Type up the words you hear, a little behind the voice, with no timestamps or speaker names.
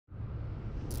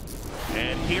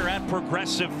here at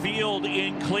Progressive Field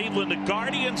in Cleveland. The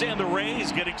Guardians and the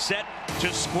Rays getting set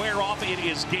to square off. It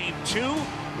is game 2.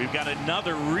 We've got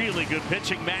another really good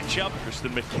pitching matchup.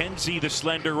 Triston McKenzie, the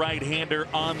slender right-hander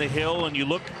on the hill, and you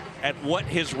look at what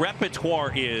his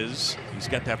repertoire is. He's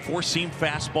got that four-seam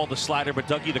fastball, the slider, but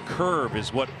Dougie, the curve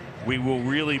is what we will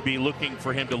really be looking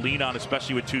for him to lean on,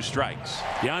 especially with 2 strikes.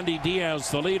 Yandy Diaz,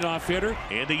 the leadoff hitter.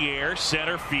 In the air,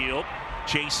 center field.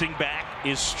 Chasing back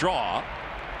is Straw.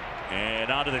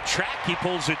 And onto the track, he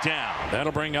pulls it down.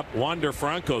 That'll bring up Wander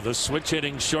Franco, the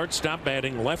switch-hitting shortstop,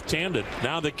 batting left-handed.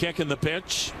 Now the kick and the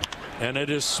pitch. And it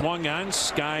is swung on,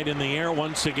 skied in the air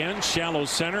once again. Shallow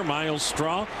center, Miles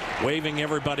Straw waving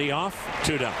everybody off.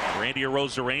 2 down. Randy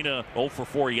Arozarena 0 for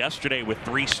 4 yesterday with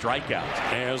 3 strikeouts.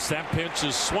 As that pitch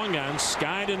is swung on,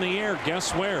 skied in the air.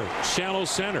 Guess where? Shallow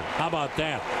center. How about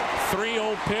that?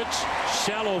 3-0 pitch,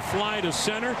 shallow fly to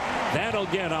center. That'll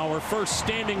get our first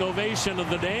standing ovation of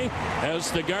the day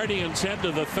as the Guardians head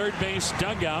to the third base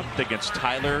dugout. Against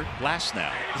Tyler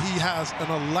Glasnow. He has an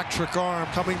electric arm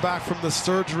coming back from the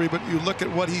surgery, but you look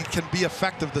at what he can be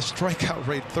effective. The strikeout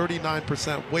rate,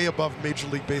 39%, way above Major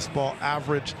League Baseball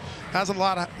average. Has a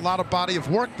lot of body of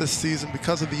work this season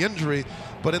because of the injury,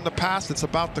 but in the past it's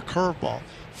about the curveball.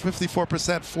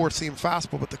 54% four-seam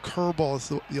fastball, but the curveball is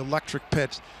the electric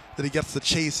pitch that he gets to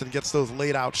chase and gets those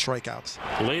laid-out strikeouts.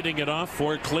 Leading it off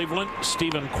for Cleveland,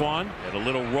 Stephen Kwan. And a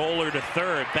little roller to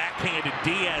third, backhanded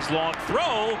Diaz, long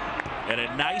throw, and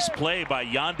a nice play by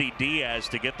Yandy Diaz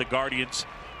to get the Guardians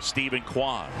Stephen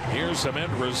Kwan. Here's Ahmed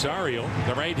Rosario,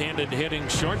 the right-handed hitting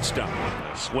shortstop.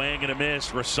 A swing and a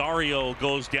miss. Rosario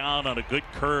goes down on a good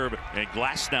curve, and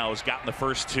Glasnow has gotten the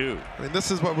first 2. I mean,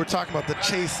 this is what we're talking about, the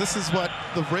chase. This is what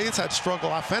the Rays had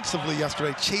struggled offensively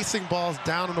yesterday, chasing balls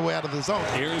down and away out of the zone.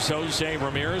 Here's Jose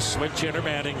Ramirez, switch hitter,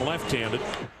 batting left-handed.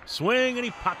 Swing, and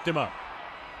he popped him up.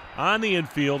 On the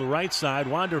infield, right side,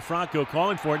 Wander Franco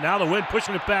calling for it. Now the wind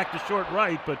pushing it back to short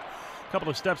right, but couple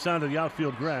of steps onto the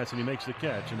outfield grass, and he makes the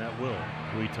catch, and that will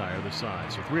retire the side.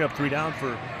 So 3 up, 3 down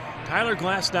for Tyler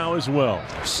Glasnow as well.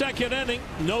 Second inning,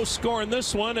 no score in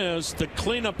this one as the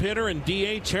cleanup hitter and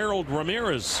DH Harold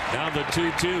Ramirez. Now the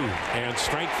 2-2 and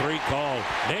strike 3 called.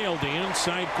 Nailed the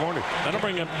inside corner. That'll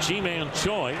bring up Ji-Man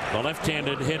Choi, the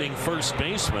left-handed hitting first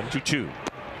baseman. 2-2.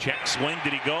 Check swing.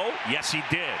 Did he go? Yes, he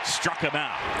did. Struck him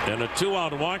out. And a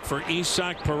 2-out walk for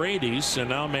𝗚𝘂𝗿𝗶𝗵𝗵𝗵𝗵, and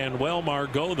now Manuel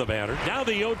Margot, the batter. Now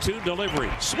the 0-2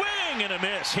 delivery. Swing and a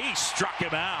miss. He struck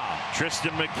him out.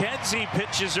 Triston McKenzie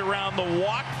pitches around the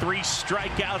walk. 3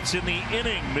 strikeouts in the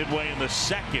inning. Midway in the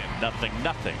second.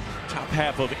 0-0. Top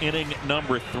half of inning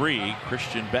number 3.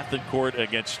 Christian Bethancourt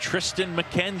against Triston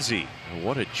McKenzie.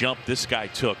 What a jump this guy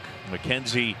took.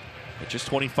 McKenzie at just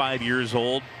 25 years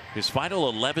old. His final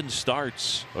 11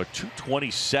 starts, a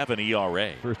 2.27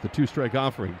 ERA. First, the 2-strike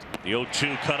offering. The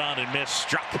 0-2 cut on and miss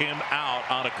struck him out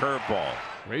on a curveball.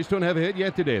 Rays don't have a hit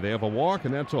yet today. They have a walk,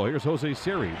 and that's all. Here's Jose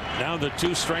Siri. Now the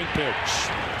 2-strike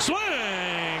pitch. Swing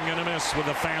and a miss with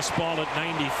a fastball at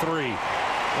 93.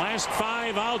 Last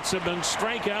 5 outs have been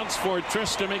strikeouts for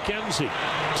Triston McKenzie.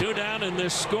 2 down in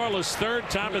this scoreless third,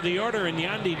 top of the order, and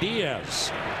Yandy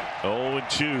Diaz.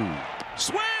 0-2.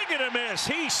 Swing and a miss.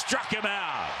 He struck him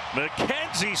out.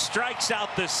 McKenzie strikes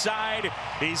out the side.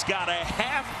 He's got a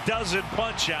half-dozen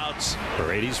punch-outs.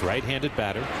 Paredes, right-handed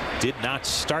batter, did not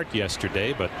start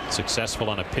yesterday, but successful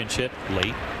on a pinch hit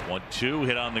late. 1-2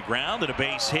 hit on the ground and a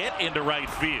base hit into right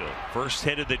field. First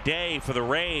hit of the day for the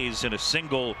Rays and a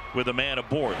single with a man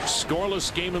aboard.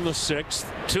 Scoreless game in the 6th.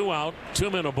 2 out,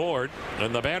 2 men aboard,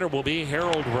 and the batter will be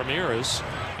Harold Ramirez.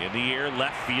 In the air,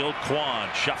 left field, Kwan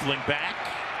shuffling back.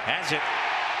 Has it.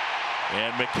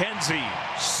 And McKenzie,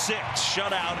 6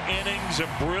 shutout innings, a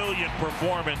brilliant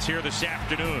performance here this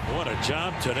afternoon. What a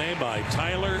job today by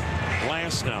Tyler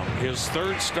Glasnow. His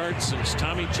 3rd start since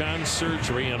Tommy John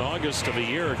surgery in August of a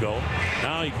year ago.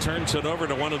 Now he turns it over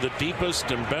to one of the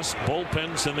deepest and best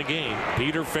bullpens in the game,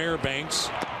 Peter Fairbanks.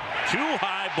 Too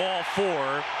high, ball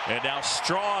 4, and now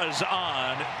Straw is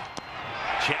on.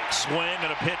 Check swing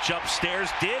and a pitch upstairs,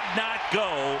 did not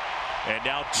go. And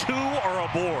now 2 are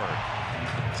aboard.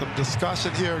 Some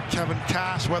discussion here, Kevin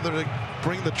Cash, whether to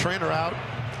bring the trainer out.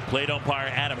 Plate umpire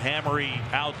Adam Hammery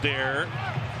out there.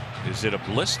 Is it a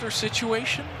blister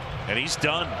situation? And he's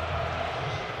done.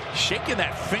 Shaking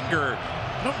that finger.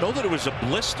 I don't know that it was a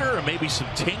blister or maybe some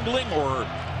tingling or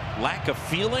lack of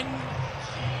feeling.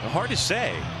 Hard to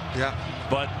say. Yeah.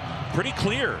 But pretty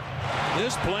clear.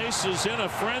 This place is in a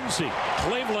frenzy.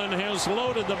 Cleveland has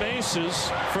loaded the bases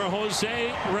for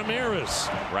Jose Ramirez.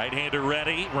 Right-hander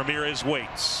ready. Ramirez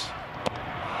waits.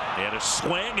 And a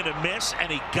swing and a miss,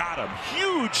 and he got him.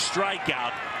 Huge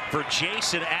strikeout for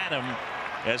Jason Adam.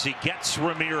 as he gets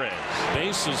Ramirez.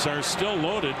 Bases are still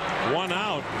loaded. One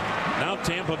out. Now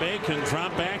Tampa Bay can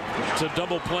drop back to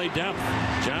double play depth.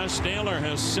 Josh Naylor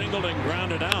has singled and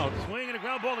grounded out. Swing and a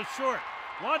ground ball is short.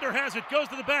 Wander has it, goes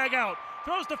to the bag out.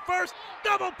 Throws to first.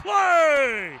 Double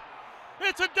play!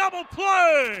 It's a double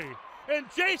play! And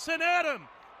Jason Adam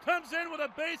comes in with a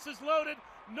bases loaded,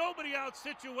 nobody out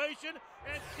situation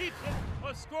and keeps it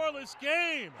a scoreless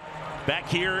game. Back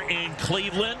here in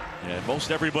Cleveland, and most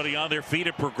everybody on their feet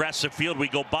at Progressive Field. We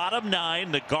go bottom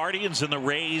 9, the Guardians and the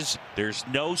Rays. There's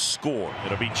no score.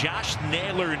 It'll be Josh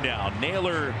Naylor now.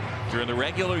 Naylor, during the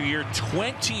regular year,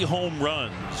 20 home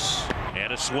runs.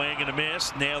 And a swing and a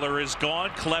miss. Naylor is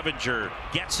gone. Clevenger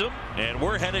gets him. And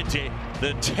we're headed to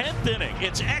the 10th inning.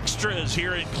 It's extras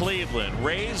here in Cleveland.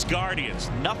 Rays,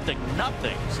 Guardians, nothing.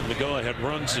 So the go-ahead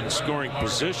runs in scoring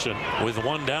position with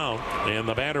one down. And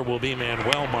the batter will be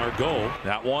Manuel Margot.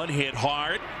 That one hit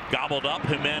hard. Gobbled up.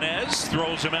 Jimenez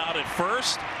throws him out at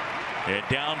first. And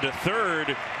down to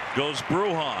third goes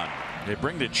Brujan. They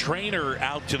bring the trainer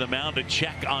out to the mound to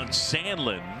check on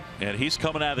Sandlin. And he's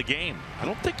coming out of the game. I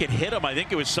don't think it hit him. I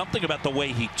think it was something about the way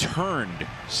he turned.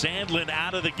 Sandlin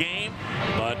out of the game.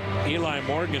 But Eli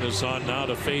Morgan is on now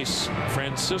to face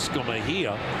Francisco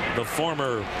Mejia, the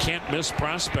former can't-miss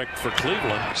prospect for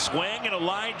Cleveland. Swing and a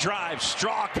line drive.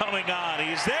 Straw coming on.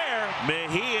 He's there.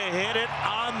 Mejia hit it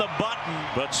on the button,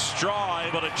 but Straw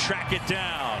able to track it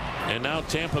down. And now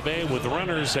Tampa Bay with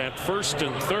runners at first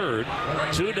and third.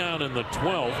 2 down in the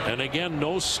 12th. And again,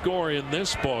 no score in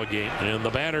this ball game. And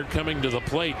the batter coming to the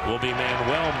plate will be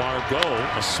Manuel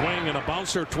Margot. A swing and a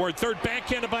bouncer toward third,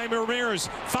 backhanded by Ramirez.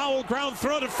 Foul ground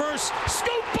throw to first.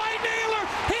 Scoop by Naylor.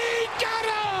 He got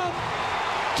him!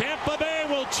 Tampa Bay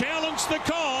will challenge the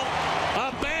call.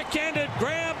 A backhanded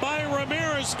grab by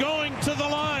Ramirez going to the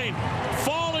line.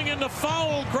 Falling into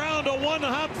foul ground, a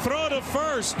one-hop throw to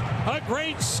first. A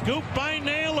great scoop by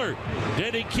Naylor.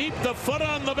 Did he keep the foot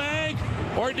on the bag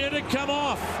or did it come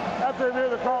off? After review,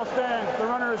 the call stands. The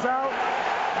runner is out.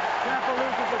 Tampa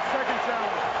loses its second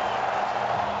challenge.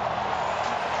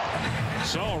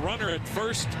 So a runner at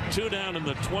first, 2 down in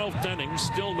the 12th inning,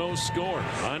 still no score.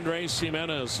 Andres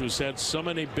Gimenez, who's had so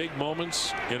many big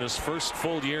moments in his first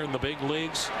full year in the big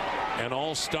leagues, an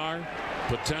all-star,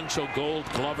 potential Gold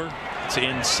Glover. It's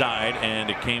inside, and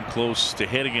it came close to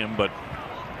hitting him, but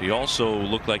he also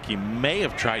looked like he may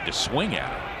have tried to swing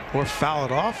at it. Or foul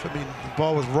it off. I mean, the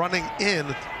ball was running in.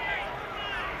 It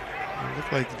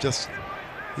looked like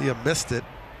he missed it,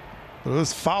 but it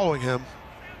was following him.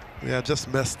 Yeah, just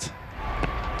missed.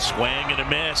 Swing and a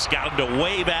miss. Got him to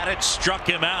wave at it. Struck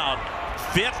him out.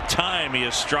 5th time he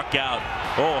has struck out.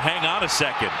 Oh, hang on a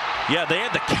second. Yeah, they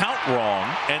had the count wrong.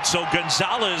 And so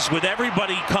Gonzalez, with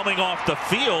everybody coming off the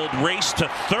field, raced to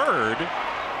third.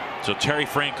 So Terry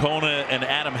Francona and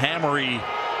Adam Hammery.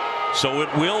 So it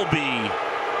will be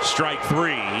strike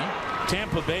 3.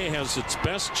 Tampa Bay has its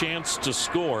best chance to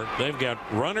score. They've got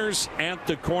runners at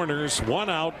the corners, 1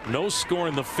 out, no score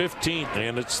in the 15th,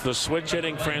 and it's the switch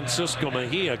hitting Francisco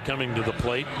Mejia coming to the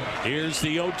plate. Here's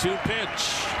the 0-2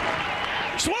 pitch.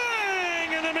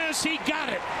 Swing and a miss. He got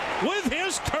it with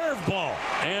his curveball.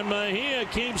 And Mejia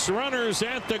keeps runners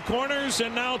at the corners,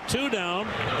 and now 2 down.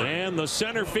 And the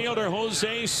center fielder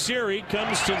𝗧𝗎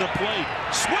comes to the plate.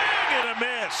 Swing and a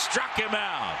miss. Struck him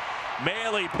out.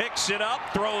 Maile picks it up,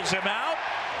 throws him out.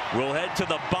 We'll head to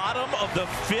the bottom of the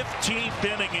 15th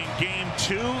inning in game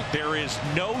 2. There is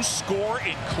no score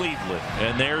in Cleveland.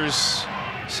 And there's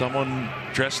someone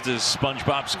dressed as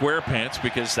SpongeBob SquarePants,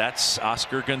 because that's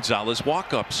Oscar Gonzalez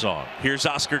walk-up song. Here's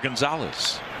Oscar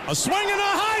Gonzalez. A swing and a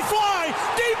high fly,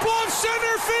 deep left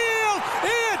center field.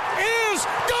 It is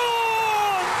gone.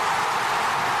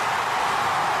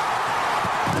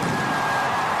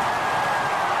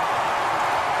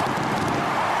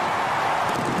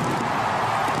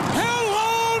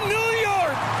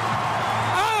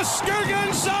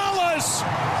 Gonzalez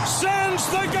sends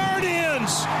the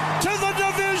Guardians to the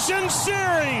division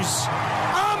series.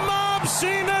 A mob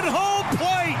scene at home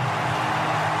plate.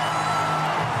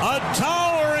 A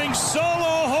towering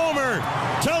solo homer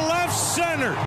to left center.